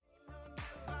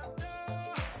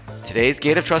Today's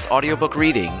Gate of Trust audiobook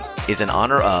reading is in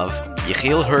honor of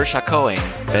Yechiel Hirsch HaKohen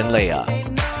ben Leah.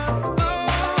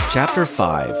 Chapter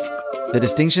 5. The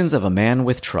Distinctions of a Man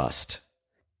with Trust.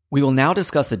 We will now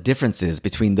discuss the differences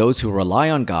between those who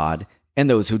rely on God and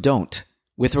those who don't,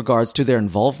 with regards to their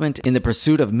involvement in the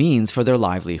pursuit of means for their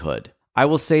livelihood. I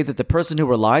will say that the person who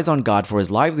relies on God for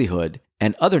his livelihood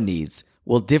and other needs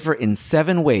will differ in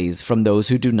 7 ways from those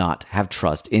who do not have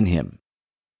trust in him.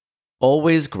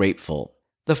 Always grateful.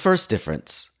 The first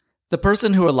difference. The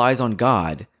person who relies on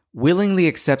God willingly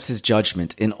accepts his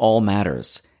judgment in all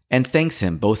matters and thanks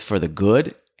him both for the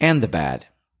good and the bad.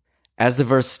 As the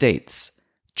verse states,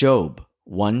 Job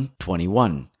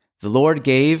 1:21, "The Lord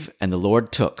gave and the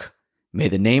Lord took. May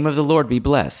the name of the Lord be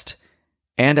blessed."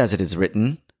 And as it is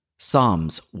written,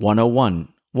 Psalms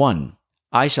 101:1,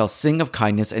 "I shall sing of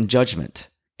kindness and judgment."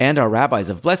 And our rabbis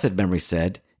of blessed memory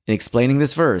said, in explaining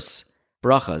this verse,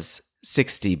 Brachas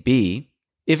 60b,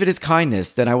 "If it is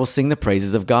kindness, then I will sing the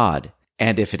praises of God,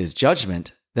 and if it is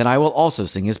judgment, then I will also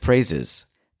sing his praises."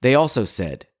 They also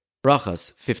said,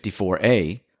 Brachas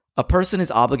 54a, "A person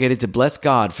is obligated to bless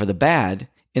God for the bad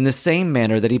in the same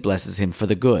manner that he blesses him for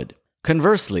the good."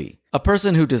 Conversely, a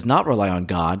person who does not rely on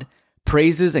God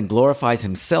praises and glorifies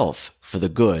himself for the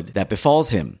good that befalls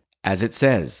him, as it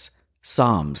says,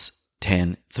 Psalms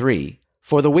 10:3,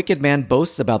 "For the wicked man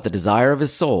boasts about the desire of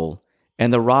his soul,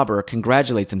 and the robber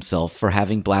congratulates himself for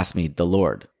having blasphemed the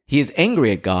Lord. He is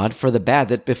angry at God for the bad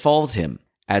that befalls him,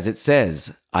 as it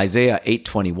says, Isaiah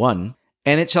 8:21,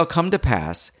 "And it shall come to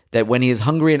pass that when he is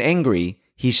hungry and angry,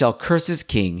 he shall curse his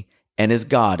king and his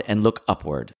God and look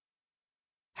upward."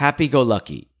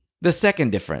 Happy-go-lucky. The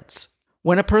second difference.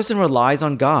 When a person relies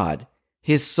on God,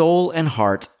 his soul and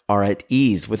heart are at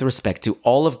ease with respect to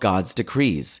all of God's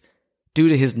decrees, due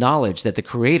to his knowledge that the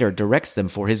Creator directs them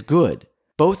for his good,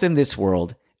 both in this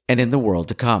world and in the world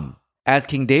to come. As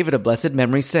King David of blessed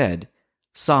memory said,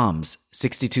 Psalms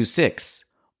 62:6,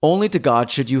 "Only to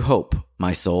God should you hope,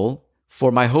 my soul,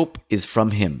 for my hope is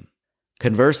from him."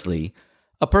 Conversely,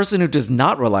 a person who does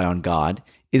not rely on God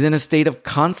is in a state of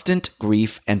constant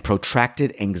grief and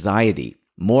protracted anxiety.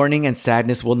 Mourning and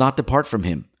sadness will not depart from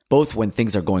him, both when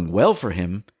things are going well for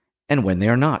him and when they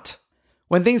are not.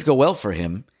 When things go well for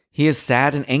him, he is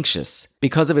sad and anxious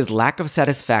because of his lack of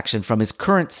satisfaction from his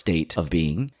current state of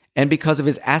being and because of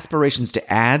his aspirations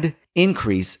to add,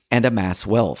 increase, and amass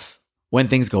wealth. When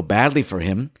things go badly for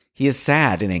him, he is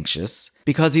sad and anxious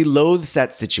because he loathes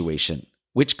that situation,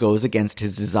 which goes against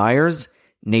his desires,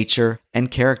 nature,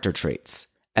 and character traits.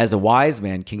 As a wise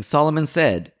man, King Solomon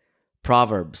said,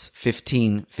 Proverbs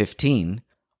 15:15,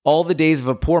 "All the days of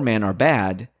a poor man are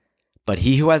bad, but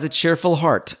he who has a cheerful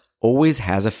heart always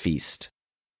has a feast."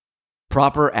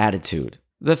 Proper attitude.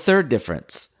 The third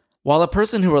difference. While a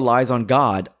person who relies on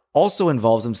God also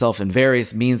involves himself in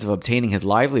various means of obtaining his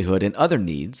livelihood and other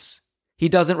needs, he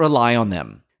doesn't rely on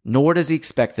them, nor does he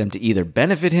expect them to either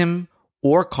benefit him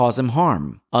or cause him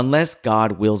harm, unless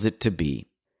God wills it to be.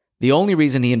 The only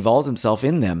reason he involves himself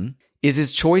in them is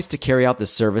his choice to carry out the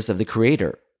service of the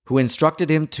Creator, who instructed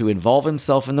him to involve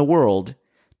himself in the world,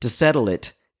 to settle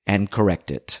it and correct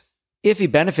it. If he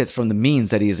benefits from the means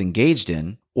that he is engaged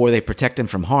in, or they protect him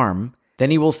from harm,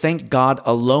 then he will thank God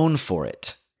alone for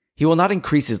it. He will not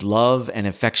increase his love and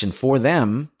affection for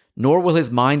them, nor will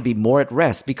his mind be more at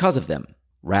rest because of them.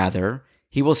 Rather,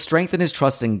 he will strengthen his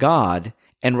trust in God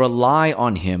and rely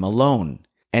on him alone,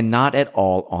 and not at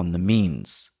all on the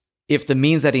means. If the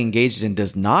means that he engaged in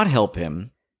does not help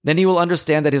him, then he will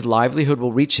understand that his livelihood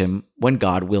will reach him when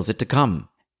God wills it to come,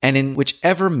 and in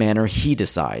whichever manner he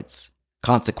decides.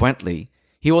 Consequently,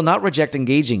 he will not reject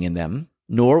engaging in them,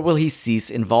 nor will he cease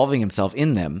involving himself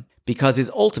in them, because his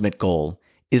ultimate goal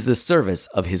is the service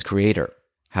of his Creator.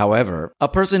 However, a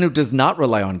person who does not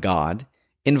rely on God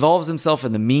involves himself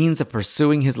in the means of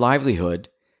pursuing his livelihood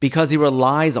because he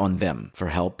relies on them for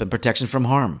help and protection from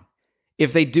harm.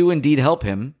 If they do indeed help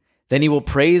him, then he will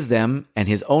praise them and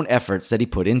his own efforts that he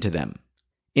put into them.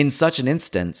 In such an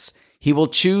instance, he will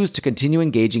choose to continue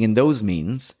engaging in those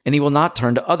means, and he will not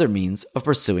turn to other means of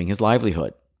pursuing his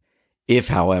livelihood. If,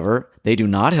 however, they do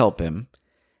not help him,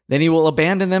 then he will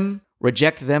abandon them,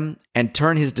 reject them, and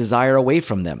turn his desire away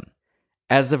from them.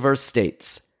 As the verse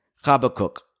states,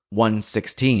 Habakkuk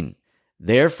 1:16,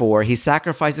 "Therefore he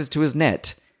sacrifices to his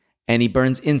net, and he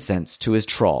burns incense to his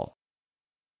trawl."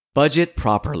 Budget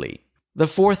properly. The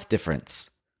fourth difference.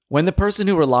 When the person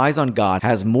who relies on God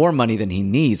has more money than he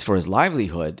needs for his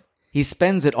livelihood, he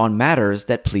spends it on matters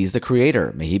that please the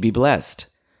Creator, may he be blessed,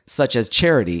 such as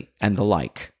charity and the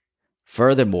like.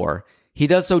 Furthermore, he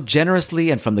does so generously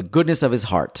and from the goodness of his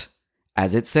heart.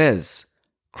 As it says,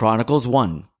 Chronicles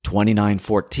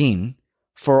 1:29-14,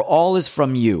 For all is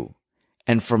from you,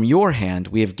 and from your hand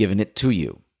we have given it to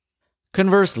you.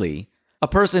 Conversely, a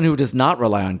person who does not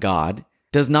rely on God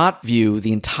does not view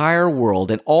the entire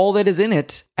world and all that is in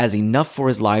it as enough for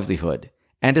his livelihood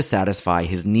and to satisfy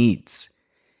his needs.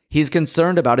 He is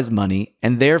concerned about his money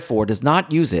and therefore does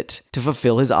not use it to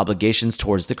fulfill his obligations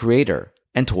towards the Creator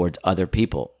and towards other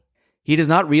people. He does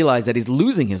not realize that he's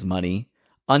losing his money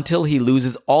until he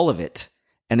loses all of it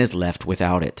and is left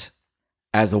without it.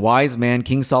 As a wise man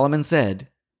King Solomon said,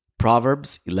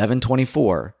 Proverbs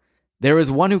 11:24, there is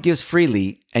one who gives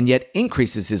freely and yet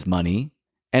increases his money,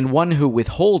 and one who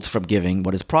withholds from giving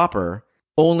what is proper,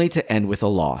 only to end with a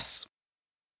loss.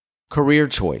 Career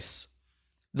choice.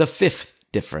 The fifth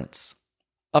difference.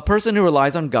 A person who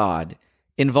relies on God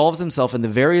involves himself in the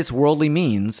various worldly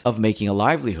means of making a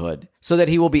livelihood so that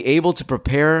he will be able to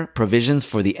prepare provisions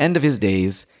for the end of his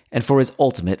days and for his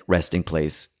ultimate resting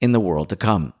place in the world to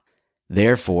come.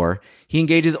 Therefore, he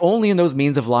engages only in those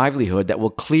means of livelihood that will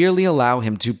clearly allow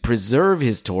him to preserve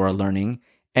his Torah learning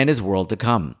and his world to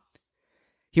come.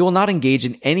 He will not engage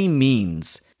in any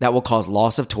means that will cause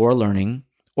loss of Torah learning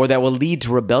or that will lead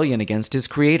to rebellion against his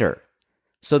Creator,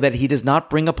 so that he does not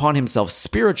bring upon himself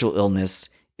spiritual illness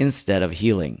instead of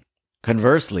healing.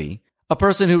 Conversely, a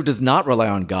person who does not rely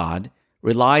on God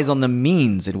relies on the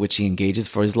means in which he engages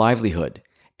for his livelihood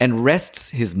and rests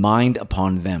his mind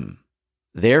upon them.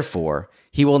 Therefore,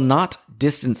 he will not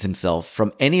distance himself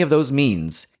from any of those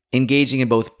means, engaging in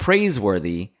both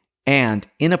praiseworthy and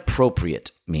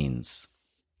inappropriate means.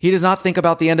 He does not think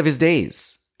about the end of his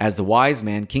days, as the wise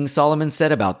man King Solomon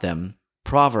said about them,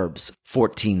 Proverbs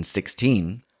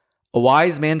 14:16, a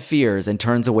wise man fears and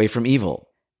turns away from evil.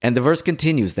 And the verse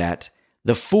continues that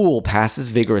the fool passes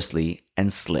vigorously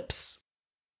and slips.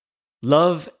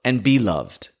 Love and be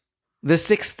loved. The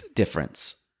sixth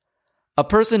difference. A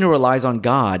person who relies on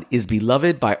God is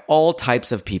beloved by all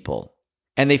types of people,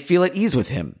 and they feel at ease with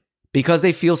him because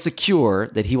they feel secure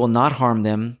that he will not harm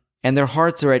them, and their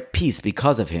hearts are at peace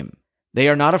because of him. They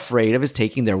are not afraid of his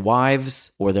taking their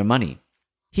wives or their money.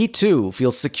 He too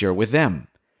feels secure with them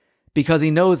because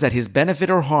he knows that his benefit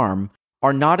or harm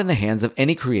are not in the hands of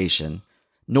any creation,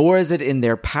 nor is it in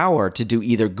their power to do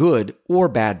either good or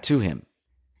bad to him.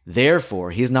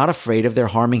 Therefore, he is not afraid of their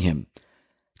harming him,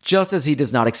 just as he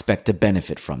does not expect to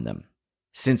benefit from them.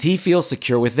 Since he feels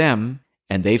secure with them,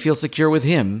 and they feel secure with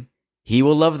him, he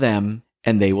will love them,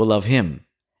 and they will love him.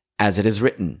 As it is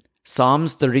written,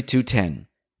 Psalms 32:10,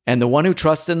 and the one who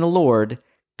trusts in the Lord,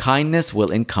 kindness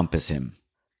will encompass him.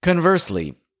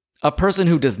 Conversely, a person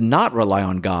who does not rely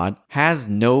on God has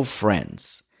no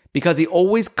friends, because he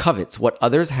always covets what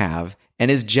others have and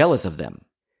is jealous of them.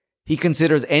 He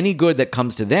considers any good that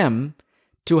comes to them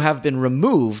to have been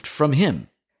removed from him.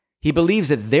 He believes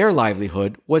that their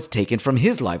livelihood was taken from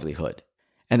his livelihood,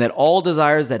 and that all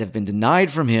desires that have been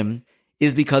denied from him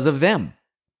is because of them,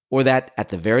 or that, at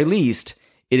the very least,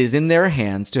 it is in their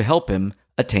hands to help him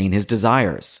attain his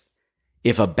desires.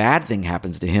 If a bad thing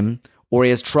happens to him, or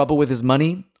he has trouble with his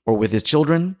money or with his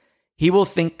children, he will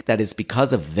think that it's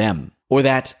because of them, or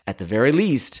that, at the very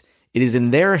least, it is in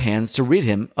their hands to rid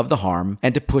him of the harm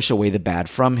and to push away the bad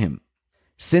from him.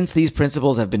 Since these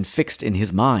principles have been fixed in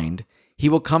his mind, he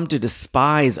will come to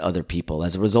despise other people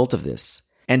as a result of this,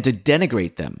 and to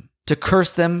denigrate them, to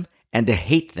curse them, and to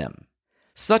hate them.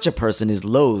 Such a person is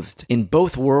loathed in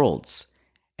both worlds,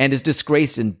 and is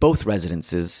disgraced in both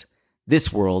residences,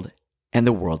 this world and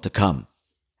the world to come.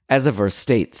 As the verse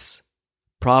states,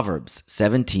 Proverbs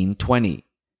 17:20,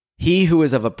 he who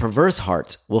is of a perverse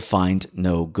heart will find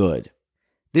no good.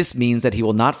 This means that he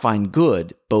will not find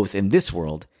good both in this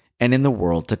world and in the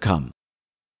world to come.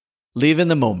 Live in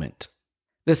the moment.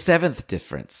 The seventh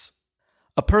difference.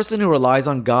 A person who relies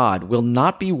on God will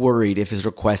not be worried if his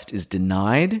request is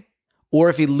denied or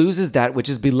if he loses that which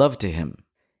is beloved to him.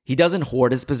 He doesn't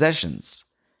hoard his possessions,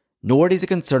 nor does he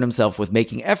concern himself with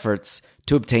making efforts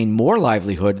to obtain more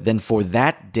livelihood than for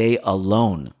that day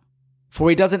alone. For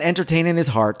he doesn't entertain in his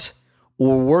heart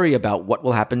or worry about what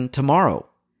will happen tomorrow,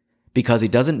 because he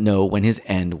doesn't know when his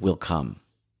end will come.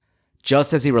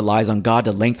 Just as he relies on God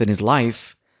to lengthen his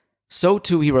life, so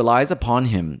too he relies upon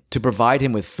him to provide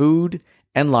him with food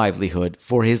and livelihood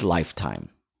for his lifetime.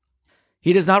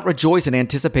 He does not rejoice in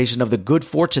anticipation of the good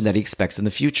fortune that he expects in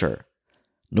the future,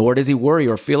 nor does he worry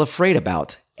or feel afraid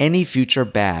about any future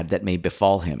bad that may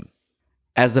befall him.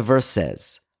 As the verse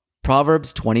says,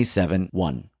 Proverbs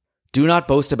 27:1, do not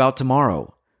boast about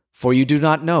tomorrow, for you do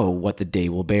not know what the day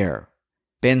will bear.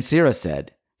 Ben Sira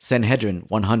said, Sanhedrin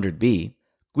 100b,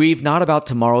 grieve not about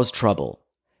tomorrow's trouble,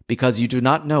 because you do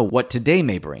not know what today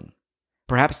may bring.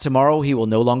 Perhaps tomorrow he will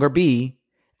no longer be,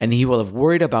 and he will have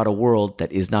worried about a world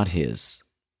that is not his.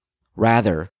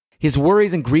 Rather, his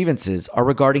worries and grievances are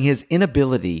regarding his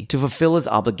inability to fulfill his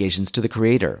obligations to the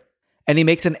Creator. And he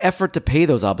makes an effort to pay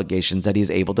those obligations that he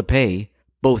is able to pay,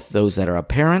 both those that are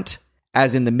apparent,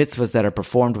 as in the mitzvahs that are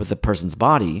performed with the person's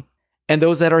body, and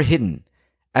those that are hidden,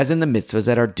 as in the mitzvahs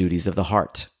that are duties of the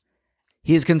heart.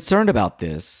 He is concerned about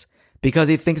this because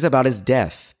he thinks about his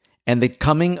death and the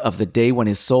coming of the day when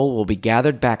his soul will be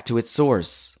gathered back to its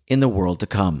source in the world to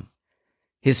come.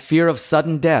 His fear of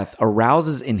sudden death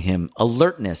arouses in him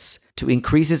alertness to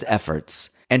increase his efforts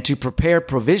and to prepare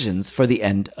provisions for the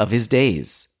end of his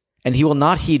days. And he will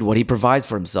not heed what he provides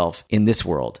for himself in this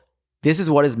world. This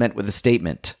is what is meant with the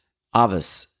statement,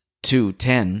 Avos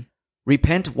 2:10,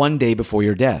 repent one day before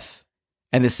your death.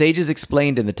 And the sages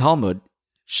explained in the Talmud,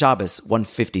 Shabbos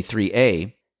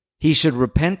 153a, he should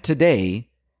repent today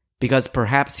because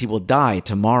perhaps he will die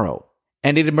tomorrow.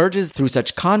 And it emerges through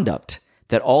such conduct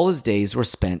that all his days were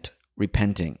spent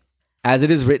repenting. As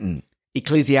it is written,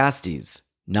 Ecclesiastes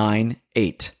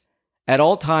 9:8, at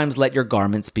all times let your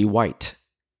garments be white,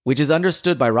 which is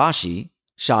understood by Rashi,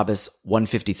 Shabbos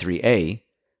 153a,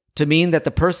 to mean that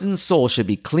the person's soul should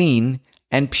be clean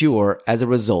and pure as a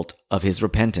result of his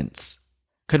repentance.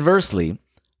 Conversely,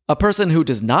 a person who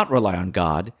does not rely on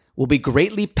God will be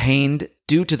greatly pained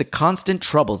due to the constant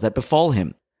troubles that befall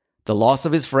him, the loss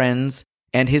of his friends,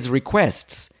 and his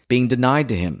requests being denied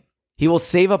to him. He will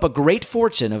save up a great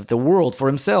fortune of the world for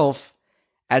himself,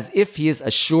 as if he is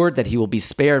assured that he will be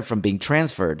spared from being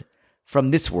transferred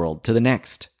from this world to the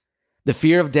next. The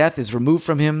fear of death is removed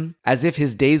from him, as if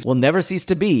his days will never cease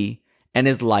to be, and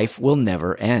his life will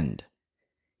never end.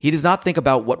 He does not think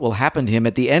about what will happen to him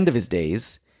at the end of his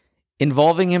days,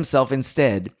 involving himself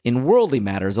instead in worldly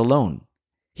matters alone.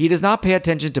 He does not pay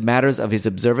attention to matters of his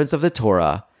observance of the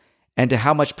Torah and to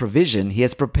how much provision he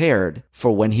has prepared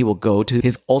for when he will go to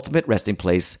his ultimate resting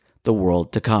place, the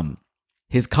world to come.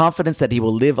 His confidence that he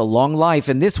will live a long life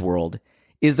in this world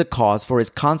is the cause for his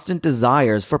constant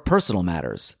desires for personal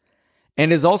matters,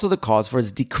 and is also the cause for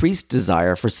his decreased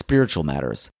desire for spiritual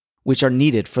matters, which are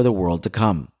needed for the world to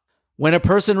come. When a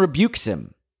person rebukes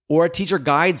him, or a teacher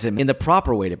guides him in the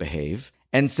proper way to behave,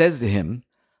 and says to him,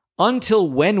 until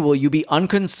when will you be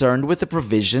unconcerned with the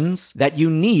provisions that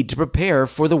you need to prepare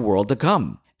for the world to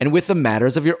come, and with the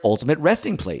matters of your ultimate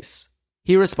resting place?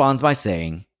 He responds by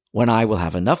saying, when I will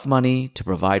have enough money to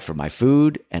provide for my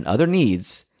food and other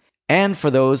needs, and for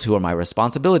those who are my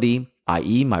responsibility,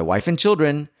 i.e. my wife and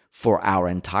children, for our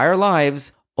entire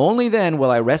lives, only then will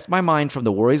I rest my mind from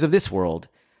the worries of this world,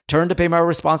 turn to pay my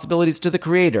responsibilities to the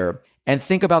Creator, and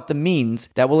think about the means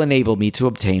that will enable me to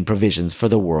obtain provisions for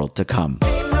the world to come.